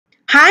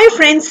Hi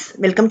friends,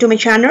 welcome to my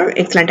channel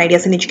Excellent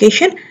Ideas in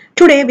Education.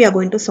 Today we are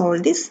going to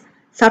solve this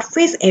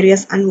surface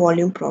areas and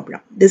volume problem.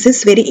 This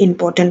is very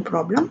important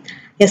problem.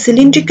 A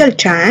cylindrical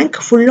tank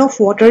full of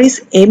water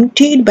is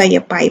emptied by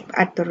a pipe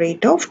at the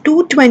rate of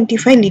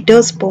 225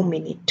 liters per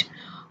minute.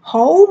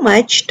 How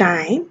much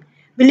time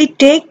will it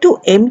take to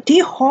empty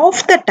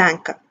half the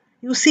tank?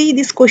 You see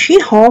this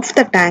question, half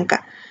the tank.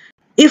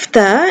 If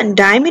the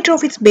diameter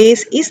of its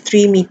base is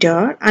 3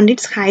 meter and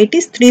its height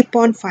is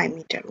 3.5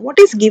 meter, what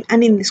is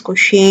given in this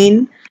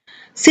question?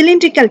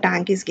 Cylindrical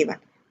tank is given.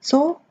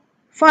 So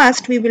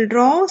first we will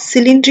draw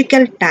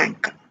cylindrical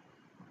tank.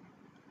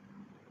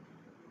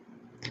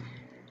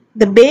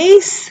 The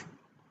base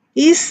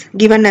is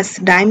given as,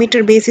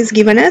 diameter base is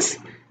given as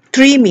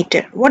 3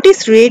 meter. What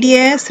is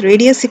radius?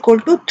 Radius equal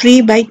to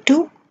 3 by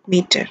 2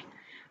 meter.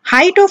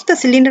 Height of the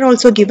cylinder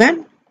also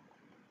given,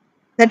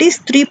 that is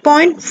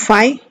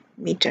 3.5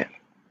 meter.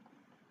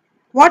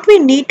 What we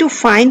need to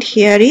find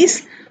here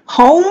is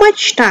how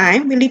much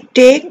time will it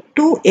take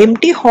to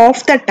empty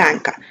half the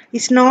tank.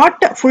 It's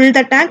not full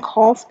the tank,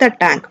 half the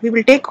tank. We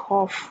will take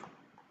half.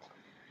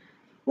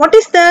 What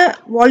is the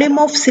volume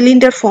of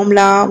cylinder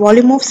formula?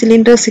 Volume of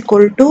cylinder is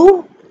equal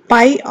to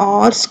pi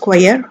r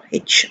square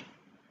h.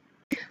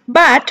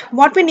 But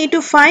what we need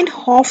to find,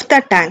 half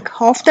the tank.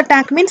 Half the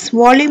tank means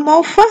volume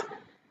of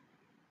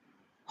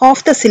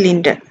half the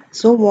cylinder.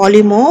 So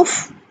volume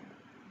of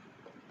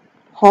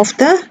half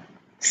the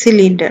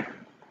cylinder.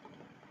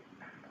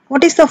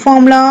 What is the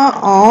formula?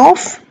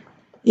 Of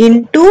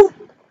into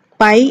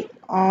pi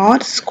r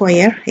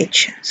square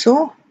h.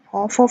 So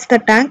half of the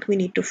tank we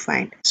need to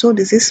find. So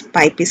this is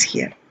pipe is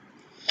here.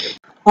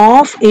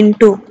 Of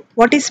into,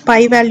 what is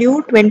pi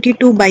value?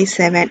 22 by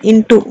 7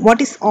 into,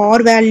 what is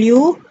r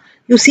value?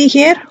 You see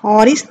here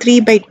r is 3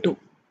 by 2.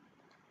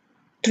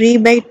 3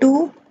 by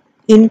 2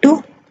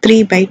 into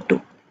 3 by 2.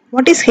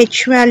 What is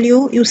h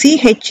value? You see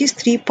h is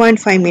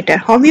 3.5 meter.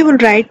 How we will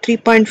write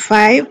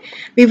 3.5?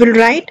 We will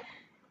write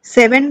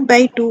 7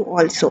 by 2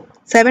 also.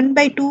 7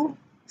 by 2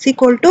 is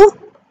equal to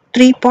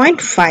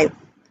 3.5.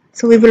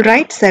 So we will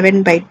write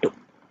 7 by 2.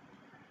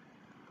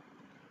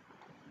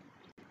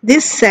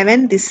 This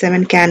 7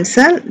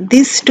 cancel.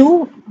 This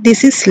 2,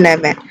 this is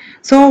 11.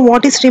 So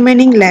what is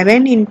remaining?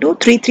 11 into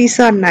 3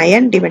 3s are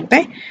 9 divided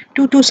by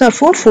 2 2s are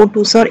 4, 4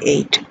 2s are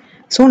 8.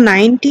 So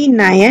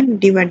 99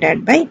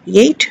 divided by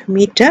 8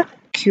 meter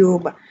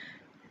cube.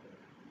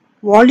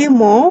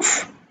 Volume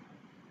of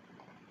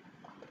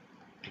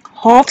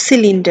half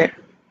cylinder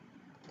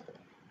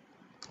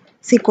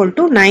is equal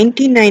to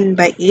 99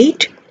 by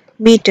 8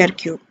 meter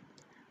cube.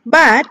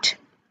 But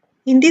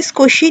in this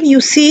question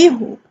you see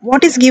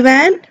what is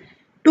given?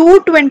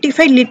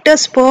 225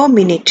 liters per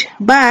minute,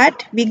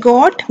 but we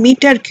got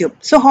meter cube.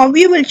 So how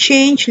we will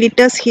change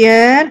liters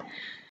here?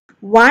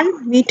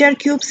 1 meter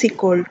cube is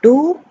equal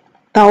to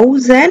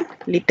 1000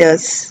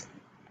 liters.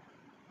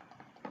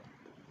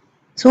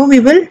 So we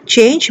will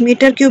change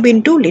meter cube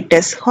into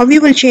liters. How we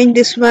will change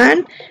this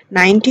one?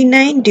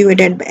 99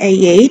 divided by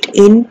 8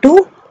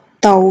 into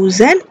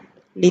 1000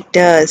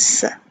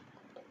 liters.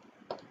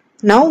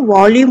 Now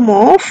volume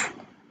of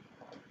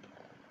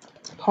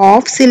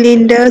half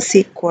cylinder is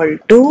equal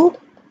to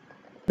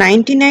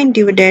 99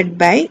 divided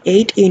by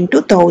 8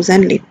 into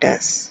 1000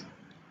 liters.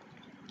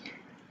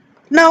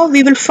 Now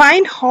we will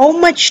find how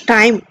much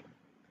time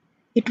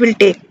it will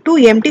take to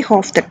empty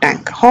half the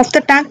tank. Half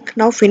the tank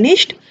now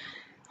finished.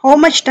 How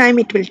much time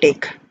it will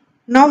take?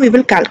 Now we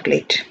will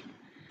calculate.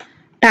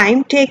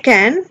 Time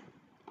taken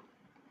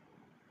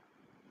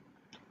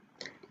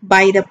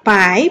by the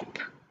pipe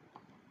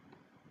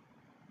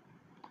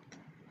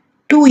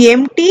to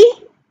empty.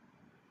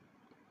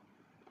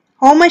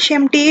 How much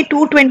empty?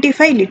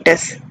 225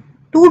 liters.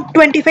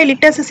 225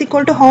 liters is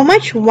equal to how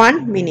much?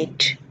 1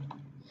 minute.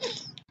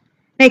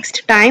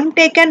 Next, time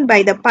taken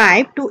by the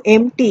pipe to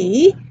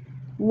empty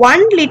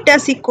 1 liter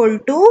is equal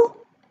to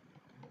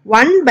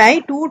 1 by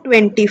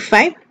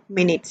 225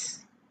 minutes.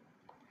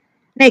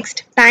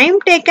 Next, time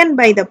taken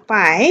by the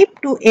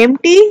pipe to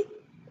empty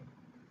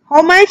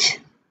how much?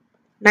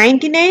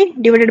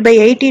 99 divided by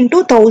 8 into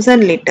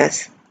 1000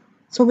 liters.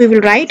 So we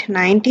will write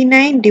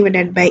 99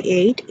 divided by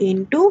 8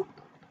 into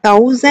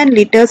 1000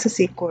 liters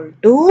is equal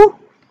to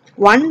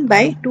 1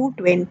 by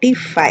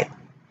 225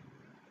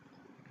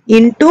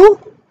 into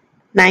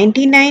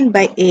 99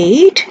 by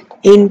 8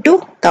 into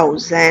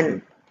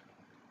 1000.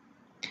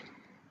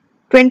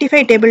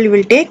 25 table you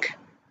will take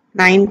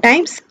 9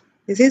 times.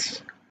 This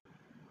is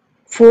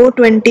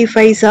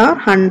 425s are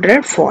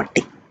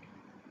 140.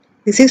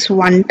 This is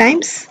 1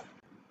 times.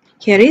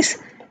 Here is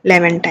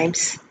 11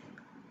 times.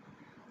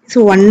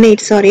 So 1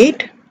 8s are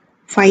 8,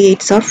 5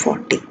 8s are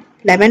 40.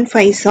 11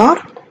 5s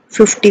are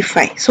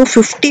 55. So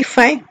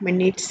 55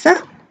 minutes.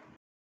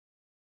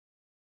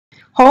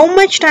 How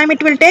much time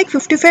it will take?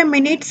 55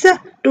 minutes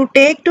to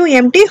take to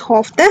empty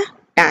half the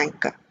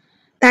tank.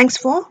 Thanks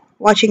for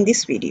watching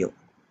this video.